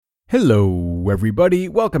Hello, everybody.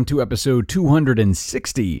 Welcome to episode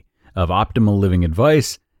 260 of Optimal Living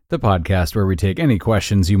Advice, the podcast where we take any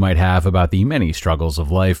questions you might have about the many struggles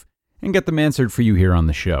of life and get them answered for you here on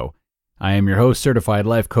the show. I am your host, Certified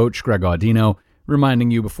Life Coach Greg Audino, reminding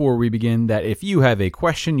you before we begin that if you have a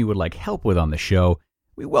question you would like help with on the show,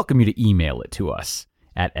 we welcome you to email it to us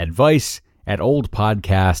at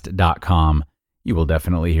advice@oldpodcast.com. You will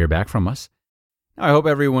definitely hear back from us. I hope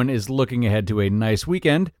everyone is looking ahead to a nice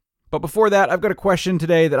weekend. But before that, I've got a question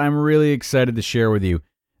today that I'm really excited to share with you.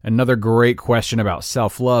 Another great question about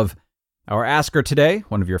self-love. Our asker today,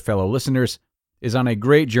 one of your fellow listeners, is on a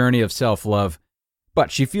great journey of self-love, but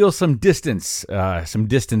she feels some distance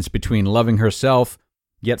between loving herself,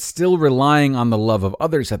 yet still relying on the love of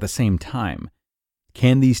others at the same time.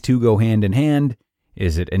 Can these two go hand in hand?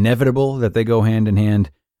 Is it inevitable that they go hand in hand?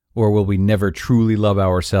 Or will we never truly love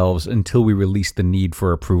ourselves until we release the need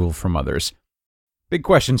for approval from others? Big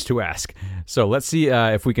questions to ask. So let's see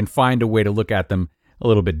if we can find a way to look at them a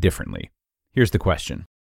little bit differently. Here's the question.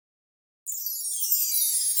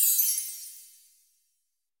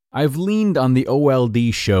 I've leaned on the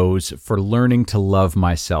OLD shows for learning to love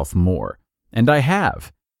myself more, and I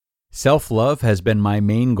have. Self-love has been my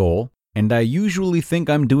main goal, and I usually think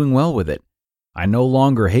I'm doing well with it. I no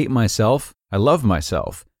longer hate myself, I love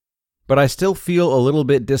myself. But I still feel a little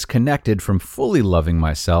bit disconnected from fully loving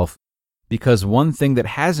myself, because one thing that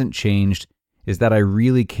hasn't changed is that I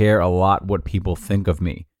really care a lot what people think of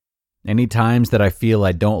me. Any times that I feel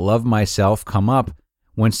I don't love myself come up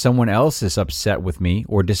when someone else is upset with me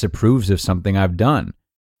or disapproves of something I've done.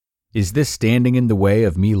 Is this standing in the way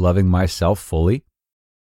of me loving myself fully?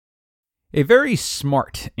 A very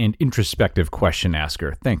smart and introspective question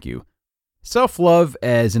asker, thank you. Self-love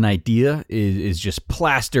as an idea is just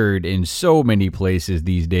plastered in so many places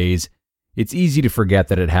these days. It's easy to forget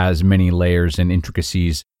that it has many layers and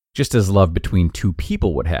intricacies, just as love between two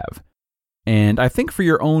people would have. And I think for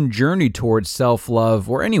your own journey towards self-love,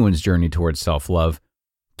 or anyone's journey towards self-love,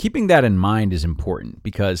 keeping that in mind is important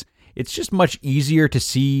because it's just much easier to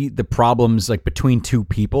see the problems between two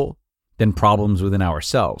people than problems within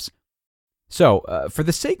ourselves. So, for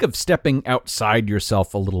the sake of stepping outside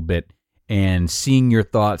yourself a little bit and seeing your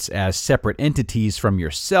thoughts as separate entities from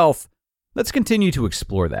yourself, let's continue to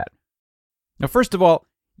explore that. Now, first of all,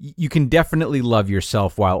 you can definitely love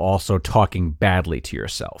yourself while also talking badly to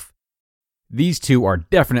yourself. These two are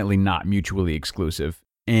definitely not mutually exclusive,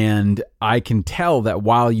 and I can tell that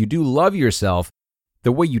while you do love yourself,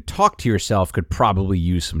 the way you talk to yourself could probably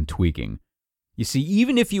use some tweaking. You see,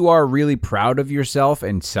 even if you are really proud of yourself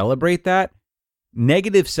and celebrate that,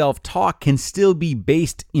 negative self-talk can still be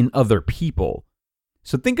based in other people.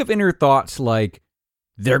 So think of inner thoughts like,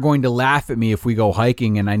 they're going to laugh at me if we go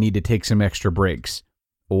hiking and I need to take some extra breaks.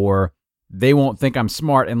 Or they won't think I'm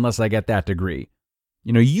smart unless I get that degree.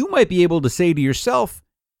 You might be able to say to yourself,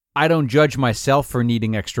 I don't judge myself for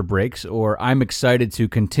needing extra breaks, or I'm excited to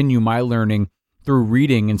continue my learning through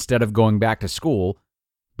reading instead of going back to school.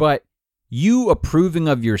 But you approving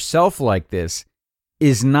of yourself like this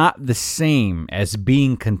is not the same as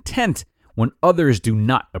being content when others do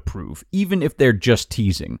not approve, even if they're just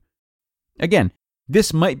teasing. Again,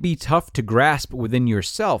 this might be tough to grasp within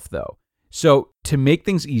yourself, though. So, to make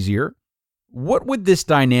things easier, what would this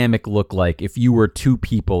dynamic look like if you were two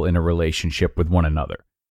people in a relationship with one another?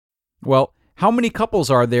 Well, how many couples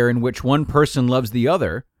are there in which one person loves the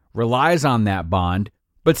other, relies on that bond,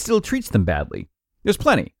 but still treats them badly? There's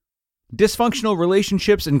plenty. Dysfunctional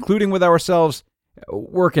relationships, including with ourselves,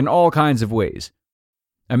 work in all kinds of ways.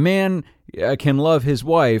 A man can love his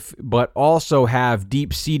wife, but also have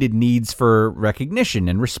deep-seated needs for recognition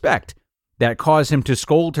and respect that cause him to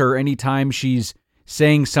scold her anytime she's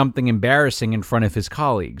saying something embarrassing in front of his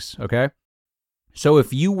colleagues, okay? So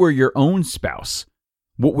if you were your own spouse,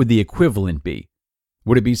 what would the equivalent be?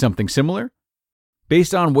 Would it be something similar?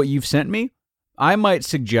 Based on what you've sent me, I might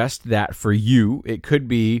suggest that for you, it could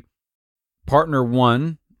be partner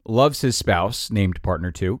one loves his spouse, named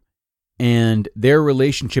partner two, and their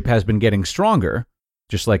relationship has been getting stronger,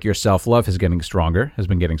 just like your self-love has been getting stronger.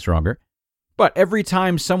 But every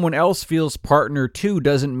time someone else feels partner two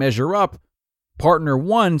doesn't measure up, partner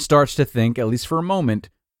one starts to think, at least for a moment,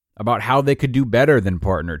 about how they could do better than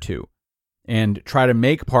partner two, and try to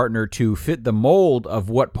make partner two fit the mold of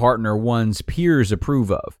what partner one's peers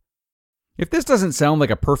approve of. If this doesn't sound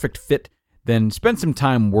like a perfect fit, then spend some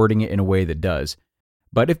time wording it in a way that does.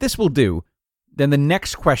 But if this will do, then the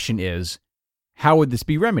next question is, how would this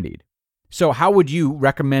be remedied? So how would you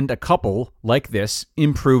recommend a couple like this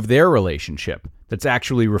improve their relationship that's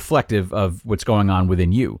actually reflective of what's going on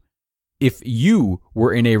within you? If you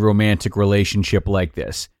were in a romantic relationship like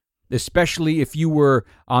this, especially if you were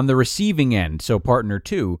on the receiving end, so partner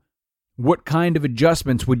 2, what kind of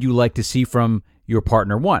adjustments would you like to see from your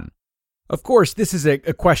partner 1? Of course, this is a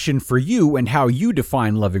question for you and how you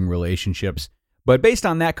define loving relationships, but based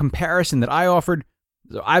on that comparison that I offered,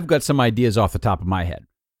 I've got some ideas off the top of my head.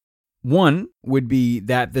 One would be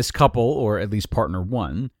that this couple, or at least partner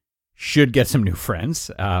 1, should get some new friends.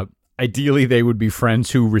 Ideally, they would be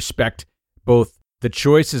friends who respect both the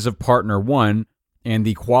choices of partner 1 and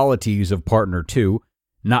the qualities of partner 2,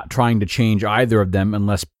 not trying to change either of them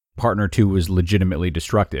unless partner 2 is legitimately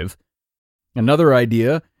destructive. Another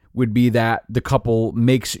idea would be that the couple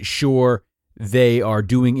makes sure they are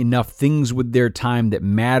doing enough things with their time that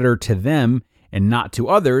matter to them and not to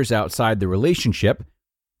others outside the relationship.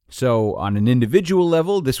 So on an individual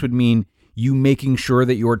level, this would mean you making sure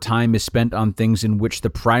that your time is spent on things in which the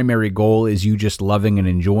primary goal is you just loving and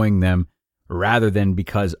enjoying them rather than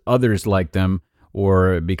because others like them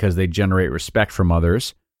or because they generate respect from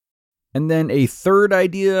others. And then a third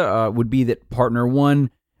idea would be that partner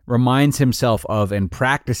 1 reminds himself of and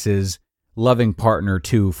practices loving partner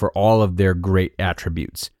 2 for all of their great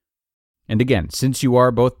attributes. And again, since you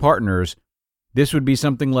are both partners, this would be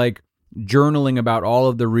something like journaling about all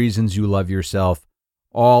of the reasons you love yourself,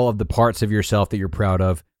 all of the parts of yourself that you're proud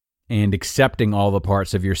of, and accepting all the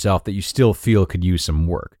parts of yourself that you still feel could use some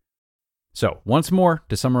work. So, once more,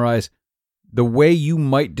 to summarize, the way you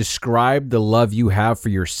might describe the love you have for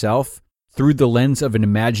yourself through the lens of an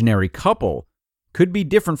imaginary couple could be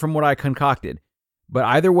different from what I concocted. But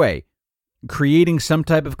either way, creating some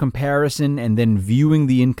type of comparison and then viewing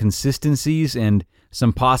the inconsistencies and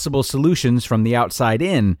some possible solutions from the outside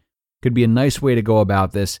in could be a nice way to go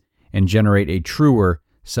about this and generate a truer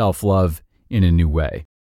self-love in a new way.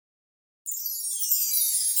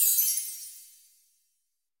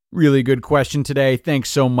 Really good question today. Thanks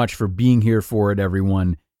so much for being here for it,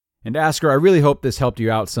 everyone. And Asker, I really hope this helped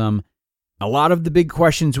you out some. A lot of the big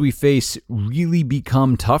questions we face really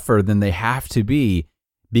become tougher than they have to be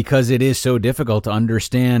because it is so difficult to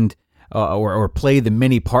understand or play the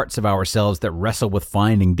many parts of ourselves that wrestle with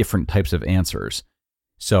finding different types of answers.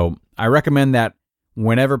 So I recommend that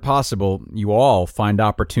whenever possible, you all find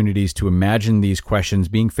opportunities to imagine these questions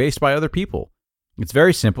being faced by other people. It's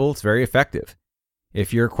very simple. It's very effective.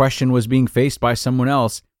 If your question was being faced by someone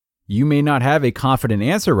else, you may not have a confident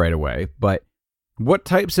answer right away, but what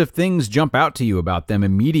types of things jump out to you about them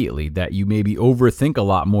immediately that you maybe overthink a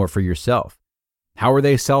lot more for yourself? How are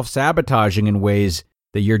they self-sabotaging in ways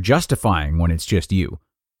that you're justifying when it's just you?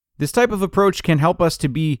 This type of approach can help us to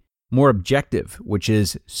be more objective, which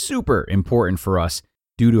is super important for us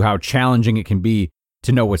due to how challenging it can be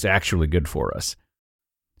to know what's actually good for us.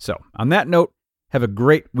 So, on that note, have a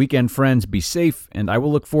great weekend, friends. Be safe, and I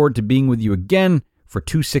will look forward to being with you again for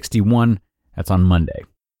 261. That's on Monday.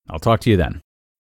 I'll talk to you then.